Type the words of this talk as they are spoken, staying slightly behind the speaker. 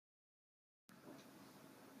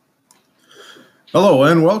Hello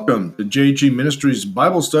and welcome to JG Ministries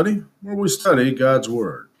Bible Study, where we study God's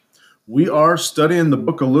Word. We are studying the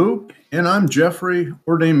book of Luke, and I'm Jeffrey,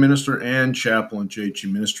 ordained minister and chaplain at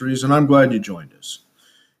JG Ministries, and I'm glad you joined us.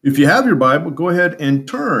 If you have your Bible, go ahead and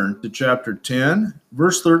turn to chapter 10,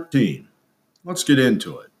 verse 13. Let's get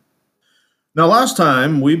into it. Now, last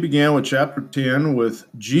time we began with chapter 10 with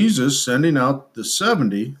Jesus sending out the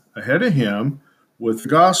 70 ahead of him with the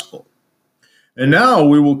gospel. And now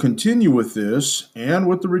we will continue with this and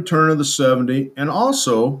with the return of the 70. And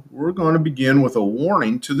also, we're going to begin with a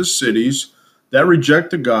warning to the cities that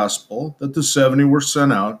reject the gospel that the 70 were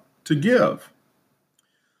sent out to give.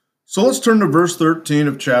 So let's turn to verse 13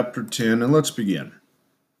 of chapter 10 and let's begin.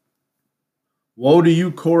 Woe to you,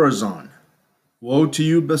 Chorazin! Woe to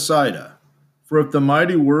you, Bethsaida! For if the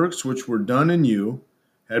mighty works which were done in you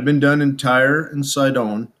had been done in Tyre and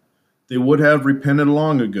Sidon, they would have repented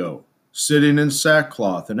long ago, sitting in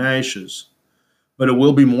sackcloth and ashes. But it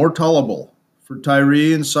will be more tolerable for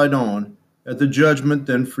Tyre and Sidon at the judgment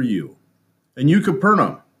than for you. And you,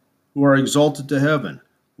 Capernaum, who are exalted to heaven,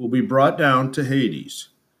 will be brought down to Hades.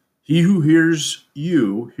 He who hears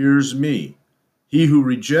you hears me. He who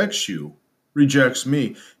rejects you rejects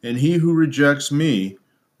me. And he who rejects me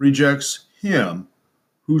rejects him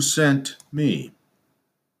who sent me.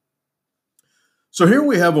 So here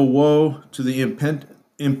we have a woe to the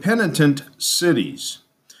impenitent cities.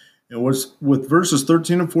 And with verses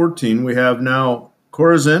 13 and 14, we have now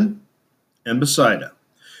Chorazin and Bethsaida.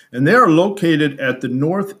 And they are located at the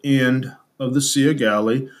north end of the Sea of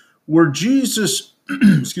Galilee, where Jesus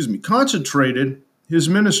concentrated his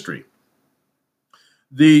ministry.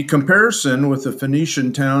 The comparison with the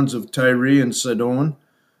Phoenician towns of Tyre and Sidon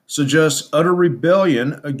suggests utter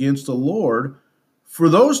rebellion against the Lord, for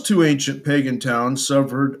those two ancient pagan towns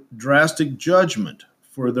suffered drastic judgment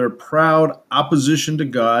for their proud opposition to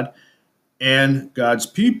God and God's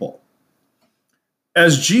people.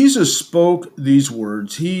 As Jesus spoke these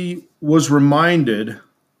words, he was reminded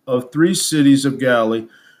of three cities of Galilee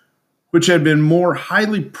which had been more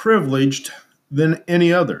highly privileged than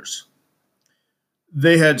any others.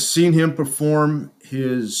 They had seen him perform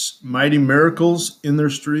his mighty miracles in their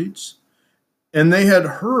streets, and they had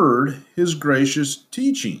heard his gracious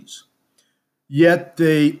teachings. Yet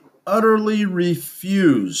they utterly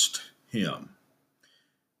refused him.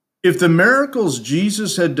 If the miracles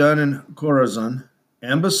Jesus had done in Chorazin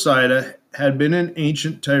and Bethsaida had been in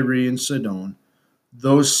ancient Tyre and Sidon,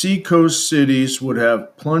 those seacoast cities would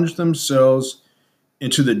have plunged themselves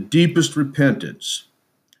into the deepest repentance.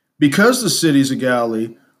 Because the cities of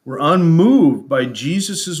Galilee were unmoved by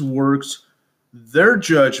Jesus' works, their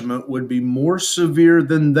judgment would be more severe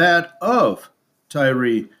than that of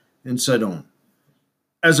Tyre and Sidon.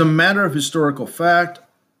 As a matter of historical fact,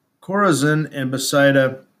 Chorazin and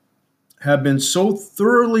Bethsaida have been so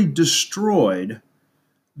thoroughly destroyed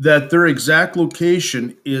that their exact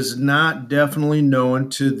location is not definitely known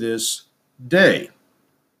to this day.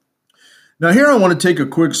 Now, here I want to take a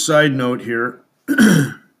quick side note here.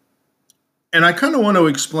 And I kind of want to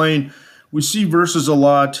explain, we see verses a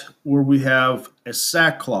lot where we have a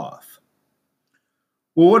sackcloth.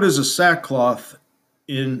 Well, what is a sackcloth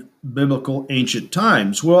in biblical ancient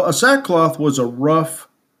times? Well, a sackcloth was a rough,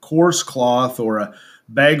 coarse cloth or a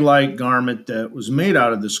bag-like garment that was made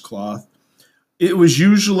out of this cloth. It was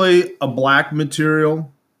usually a black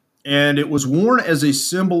material, and it was worn as a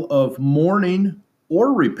symbol of mourning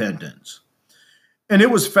or repentance. And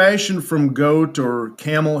it was fashioned from goat or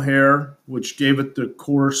camel hair, which gave it the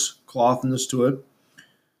coarse clothness to it.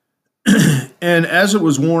 And as it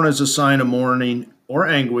was worn as a sign of mourning or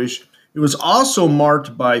anguish, it was also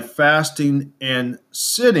marked by fasting and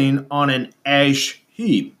sitting on an ash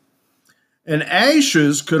heap. And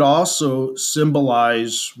ashes could also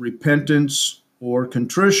symbolize repentance or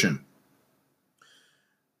contrition.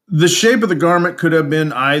 The shape of the garment could have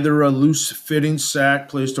been either a loose-fitting sack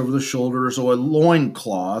placed over the shoulders or a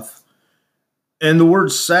loincloth. And the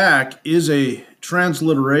word sack is a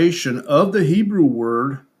transliteration of the Hebrew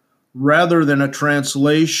word rather than a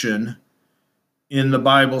translation in the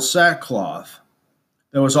Bible sackcloth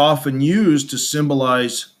that was often used to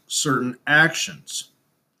symbolize certain actions.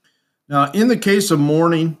 Now, in the case of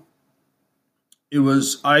mourning, it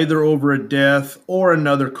was either over a death or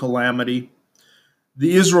another calamity.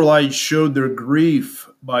 The Israelites showed their grief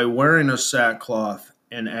by wearing a sackcloth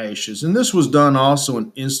and ashes. And this was done also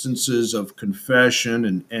in instances of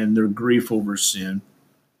confession and their grief over sin.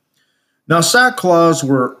 Now, sackcloths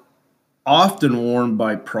were often worn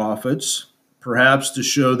by prophets, perhaps to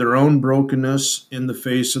show their own brokenness in the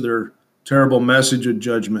face of their terrible message of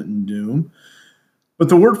judgment and doom. But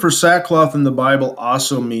the word for sackcloth in the Bible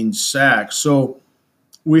also means sack. So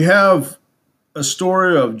we have a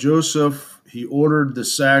story of Joseph. He ordered the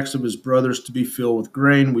sacks of his brothers to be filled with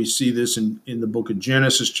grain. We see this in the book of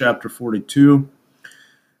Genesis, chapter 42.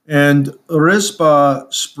 And Rizpah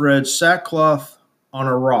spread sackcloth on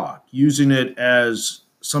a rock, using it as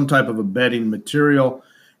some type of a bedding material.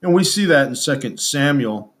 And we see that in 2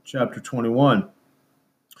 Samuel, chapter 21.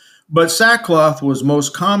 But sackcloth was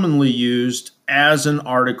most commonly used as an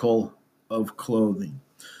article of clothing.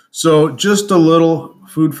 So just a little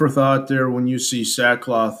food for thought there. When you see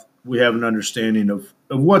sackcloth, we have an understanding of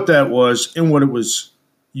what that was and what it was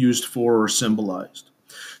used for or symbolized.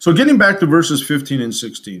 So getting back to verses 15 and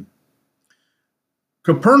 16.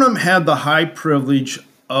 Capernaum had the high privilege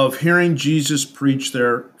of hearing Jesus preach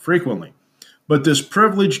there frequently, but this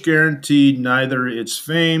privilege guaranteed neither its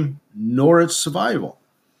fame nor its survival.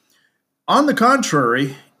 On the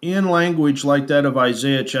contrary, in language like that of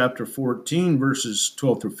Isaiah chapter 14, verses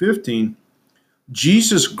 12 through 15,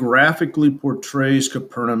 Jesus graphically portrays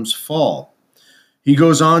Capernaum's fall. He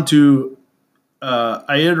goes on to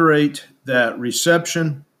iterate that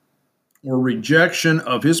reception or rejection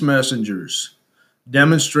of his messengers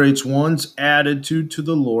demonstrates one's attitude to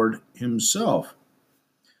the Lord himself.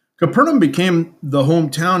 Capernaum became the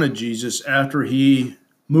hometown of Jesus after he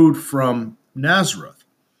moved from Nazareth.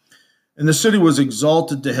 And the city was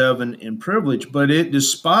exalted to heaven in privilege, but it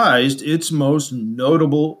despised its most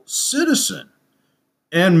notable citizen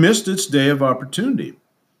and missed its day of opportunity.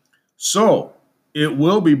 So it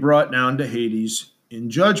will be brought down to Hades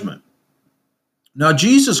in judgment. Now,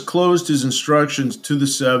 Jesus closed his instructions to the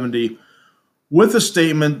 70 with a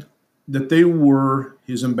statement that they were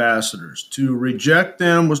his ambassadors. To reject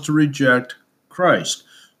them was to reject Christ.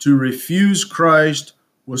 To refuse Christ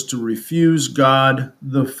was to refuse God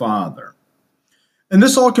the Father. And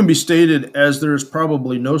this all can be stated as there is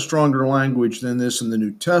probably no stronger language than this in the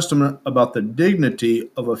New Testament about the dignity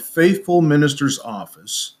of a faithful minister's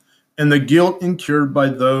office and the guilt incurred by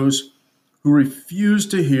those who refuse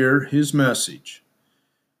to hear his message.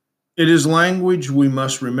 It is language we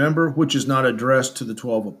must remember, which is not addressed to the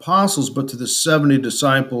 12 apostles, but to the 70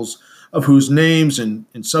 disciples of whose names and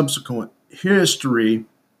subsequent history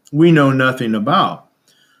we know nothing about.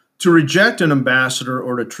 To reject an ambassador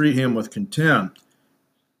or to treat him with contempt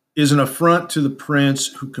is an affront to the prince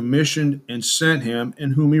who commissioned and sent him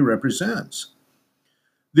and whom he represents.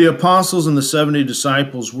 The apostles and the 70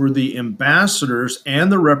 disciples were the ambassadors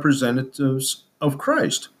and the representatives of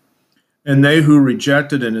Christ. And they who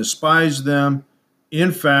rejected and despised them,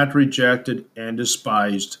 in fact, rejected and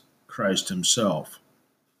despised Christ himself.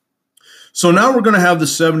 So now we're going to have the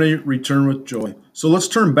 70 return with joy. So let's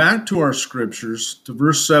turn back to our scriptures to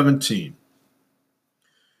verse 17.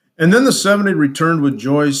 And then the 70 returned with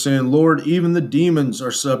joy, saying, Lord, even the demons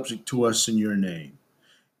are subject to us in your name.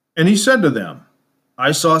 And he said to them,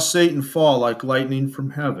 I saw Satan fall like lightning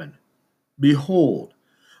from heaven. Behold,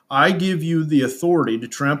 I give you the authority to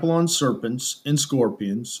trample on serpents and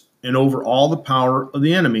scorpions and over all the power of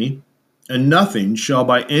the enemy, and nothing shall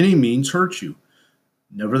by any means hurt you.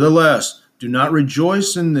 Nevertheless, do not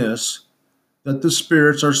rejoice in this, that the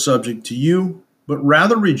spirits are subject to you, but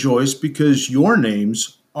rather rejoice because your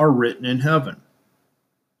names are written in heaven.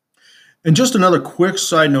 And just another quick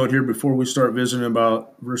side note here before we start visiting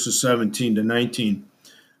about verses 17 to 19.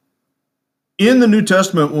 In the New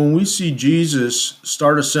Testament, when we see Jesus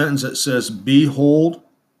start a sentence that says, behold,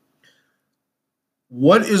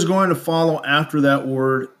 what is going to follow after that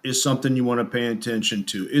word is something you want to pay attention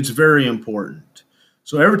to. It's very important.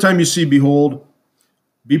 So every time you see behold,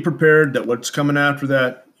 be prepared that what's coming after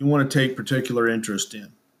that, you want to take particular interest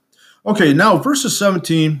in. Okay, now verses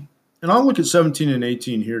 17, and I'll look at 17 and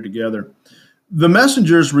 18 here together. The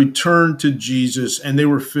messengers returned to Jesus, and they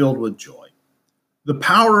were filled with joy. The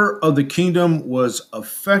power of the kingdom was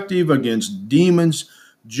effective against demons,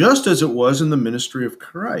 just as it was in the ministry of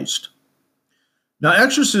Christ. Now,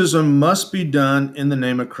 exorcism must be done in the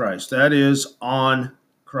name of Christ, that is, on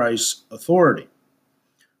Christ's authority.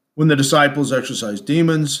 When the disciples exorcise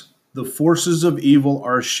demons, the forces of evil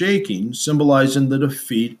are shaking, symbolizing the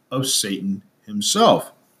defeat of Satan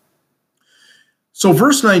himself. So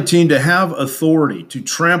verse 19, to have authority to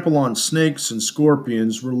trample on snakes and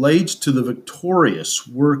scorpions relates to the victorious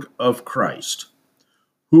work of Christ,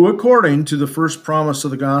 who, according to the first promise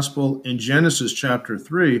of the gospel in Genesis chapter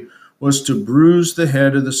 3, was to bruise the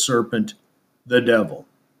head of the serpent, the devil.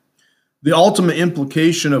 The ultimate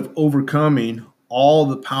implication of overcoming all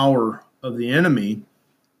the power of the enemy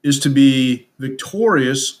is to be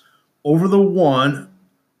victorious over the one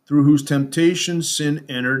through whose temptation sin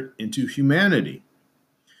entered into humanity.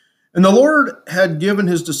 And the Lord had given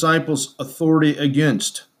his disciples authority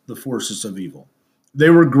against the forces of evil. They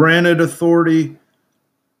were granted authority,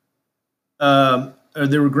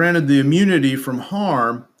 they were granted the immunity from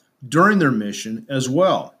harm during their mission as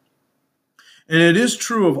well. And it is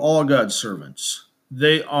true of all God's servants.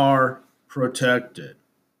 They are protected.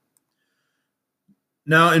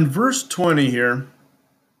 Now, in verse 20 here,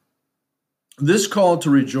 this call to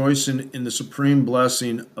rejoice in the supreme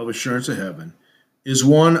blessing of assurance of heaven is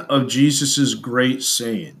one of Jesus' great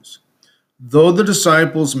sayings, though the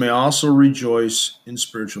disciples may also rejoice in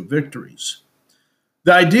spiritual victories.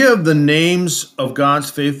 The idea of the names of God's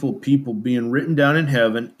faithful people being written down in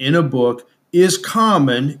heaven in a book is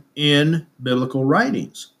common in biblical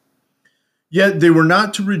writings. Yet they were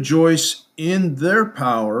not to rejoice in their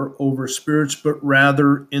power over spirits, but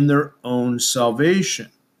rather in their own salvation.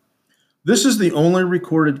 This is the only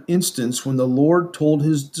recorded instance when the Lord told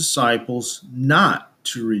his disciples not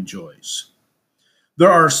to rejoice.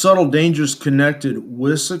 There are subtle dangers connected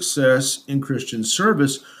with success in Christian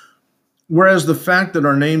service, whereas the fact that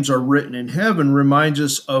our names are written in heaven reminds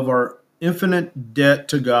us of our infinite debt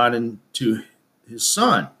to God and to his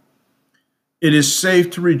Son. It is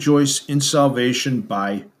safe to rejoice in salvation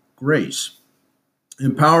by grace.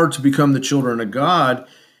 Empowered to become the children of God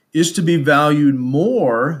is to be valued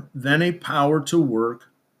more than a power to work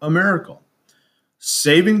a miracle.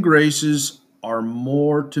 Saving graces are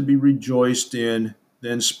more to be rejoiced in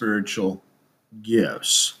than spiritual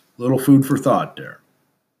gifts. Little food for thought there.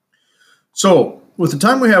 So, with the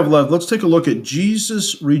time we have left, let's take a look at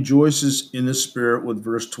Jesus rejoices in the Spirit with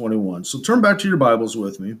verse 21. So turn back to your Bibles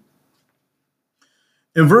with me.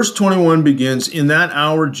 And verse 21 begins, "In that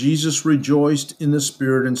hour Jesus rejoiced in the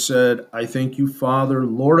Spirit and said, I thank you, Father,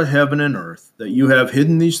 Lord of heaven and earth, that you have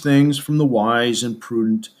hidden these things from the wise and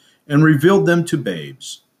prudent and revealed them to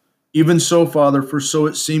babes. Even so, Father, for so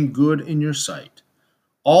it seemed good in your sight.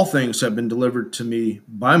 All things have been delivered to me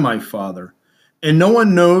by my Father, and no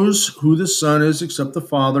one knows who the Son is except the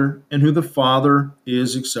Father, and who the Father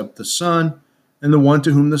is except the Son, and the one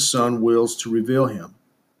to whom the Son wills to reveal him."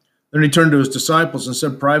 Then he turned to his disciples and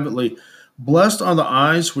said privately, "Blessed are the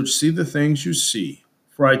eyes which see the things you see.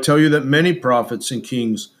 For I tell you that many prophets and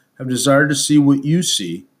kings have desired to see what you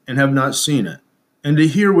see and have not seen it, and to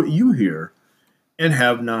hear what you hear and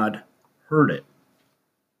have not heard it."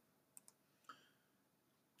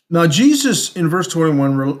 Now, Jesus in verse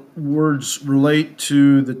 21 words relate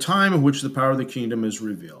to the time in which the power of the kingdom is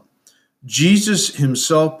revealed. Jesus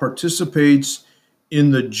himself participates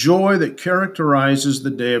in the joy that characterizes the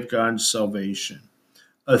day of God's salvation,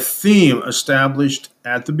 a theme established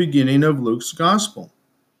at the beginning of Luke's gospel.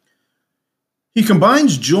 He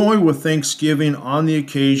combines joy with thanksgiving on the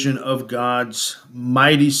occasion of God's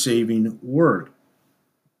mighty saving work.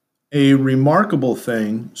 A remarkable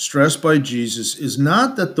thing stressed by Jesus is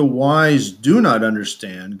not that the wise do not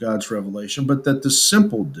understand God's revelation, but that the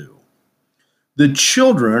simple do. The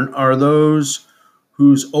children are those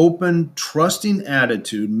whose open, trusting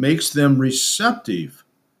attitude makes them receptive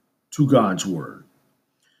to God's word.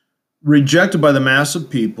 Rejected by the mass of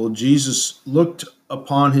people, Jesus looked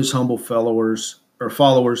upon his humble followers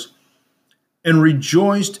and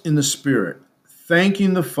rejoiced in the Spirit,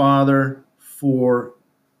 thanking the Father for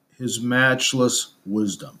his matchless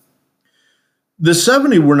wisdom. The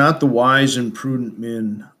 70 were not the wise and prudent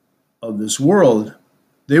men of this world.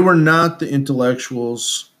 They were not the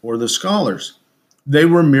intellectuals or the scholars. They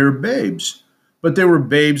were mere babes, but they were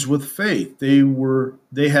babes with faith.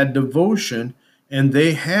 They had devotion, and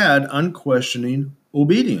they had unquestioning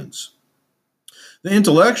obedience. The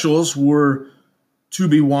intellectuals were to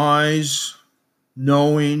be wise,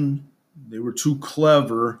 knowing, they were too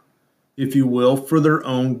clever, if you will, for their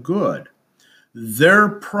own good. Their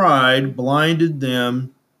pride blinded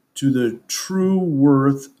them to the true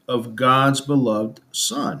worth of God's beloved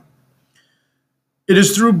Son. It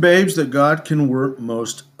is through babes that God can work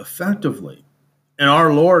most effectively. And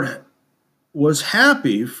our Lord was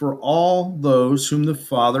happy for all those whom the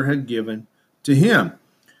Father had given to him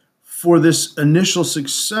for this initial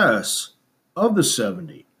success of the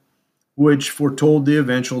 70, which foretold the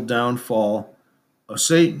eventual downfall of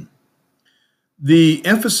Satan. The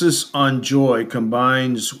emphasis on joy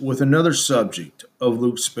combines with another subject of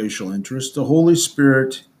Luke's spatial interest, the Holy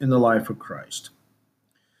Spirit in the life of Christ.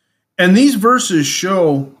 And these verses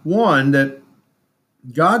show, one, that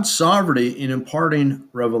God's sovereignty in imparting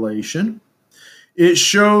revelation. It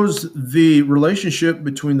shows the relationship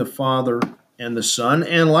between the Father and the Son.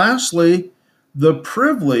 And lastly, the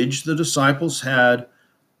privilege the disciples had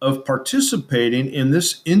of participating in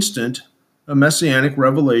this instant of messianic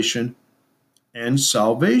revelation and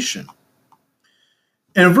salvation.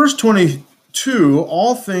 And in verse 22,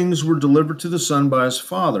 all things were delivered to the Son by his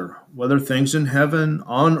Father, whether things in heaven,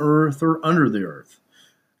 on earth, or under the earth.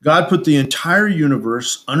 God put the entire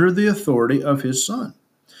universe under the authority of his Son.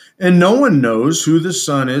 And no one knows who the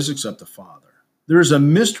Son is except the Father. There is a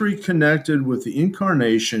mystery connected with the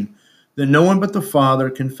incarnation that no one but the Father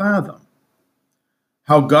can fathom.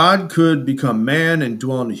 How God could become man and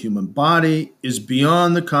dwell in a human body is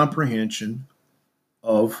beyond the comprehension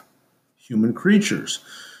of human creatures.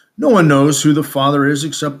 No one knows who the Father is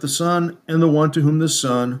except the Son and the one to whom the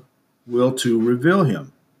Son will to reveal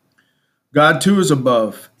him. God too is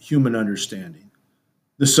above human understanding.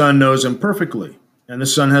 The Son knows him perfectly, and the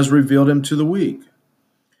Son has revealed him to the weak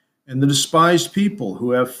and the despised people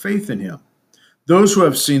who have faith in him. Those who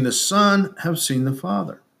have seen the Son have seen the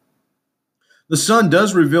Father. The Son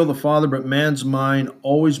does reveal the Father, but man's mind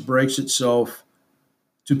always breaks itself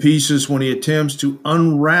to pieces when he attempts to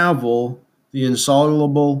unravel the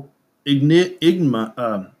insoluble enigma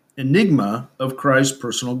of Christ's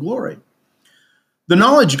personal glory. The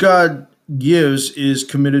knowledge God gives is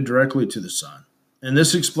committed directly to the Son, and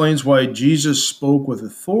this explains why Jesus spoke with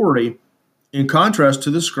authority in contrast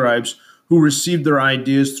to the scribes who received their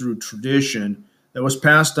ideas through tradition that was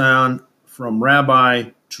passed down from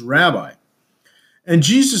rabbi to rabbi. And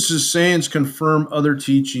Jesus' sayings confirm other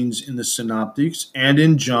teachings in the Synoptics and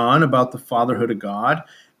in John about the fatherhood of God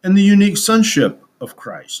and the unique sonship of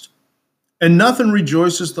Christ. And nothing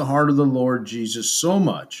rejoices the heart of the Lord Jesus so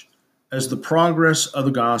much as the progress of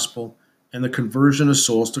the gospel and the conversion of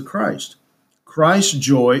souls to Christ. Christ's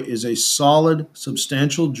joy is a solid,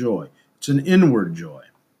 substantial joy. It's an inward joy.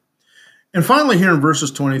 And finally, here in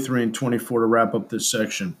verses 23 and 24, to wrap up this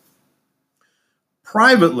section,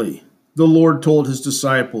 privately, the Lord told his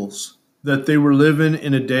disciples that they were living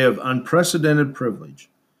in a day of unprecedented privilege.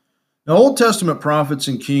 Now, Old Testament prophets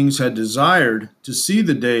and kings had desired to see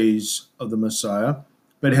the days of the Messiah,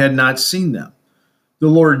 but had not seen them. The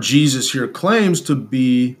Lord Jesus here claims to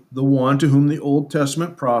be the one to whom the Old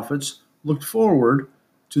Testament prophets looked forward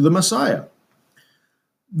to the Messiah.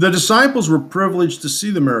 The disciples were privileged to see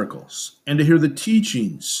the miracles and to hear the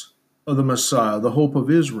teachings of the Messiah, the hope of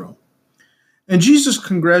Israel. And Jesus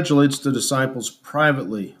congratulates the disciples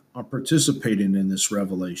privately on participating in this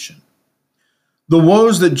revelation. The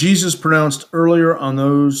woes that Jesus pronounced earlier on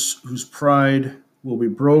those whose pride will be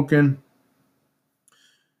broken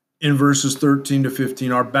in verses 13 to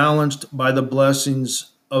 15 are balanced by the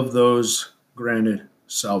blessings of those granted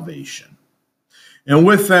salvation. And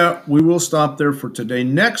with that, we will stop there for today.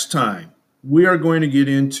 Next time, we are going to get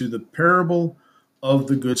into the parable of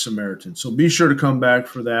the Good Samaritan. So be sure to come back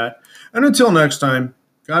for that. And until next time,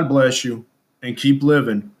 God bless you and keep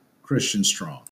living Christian strong.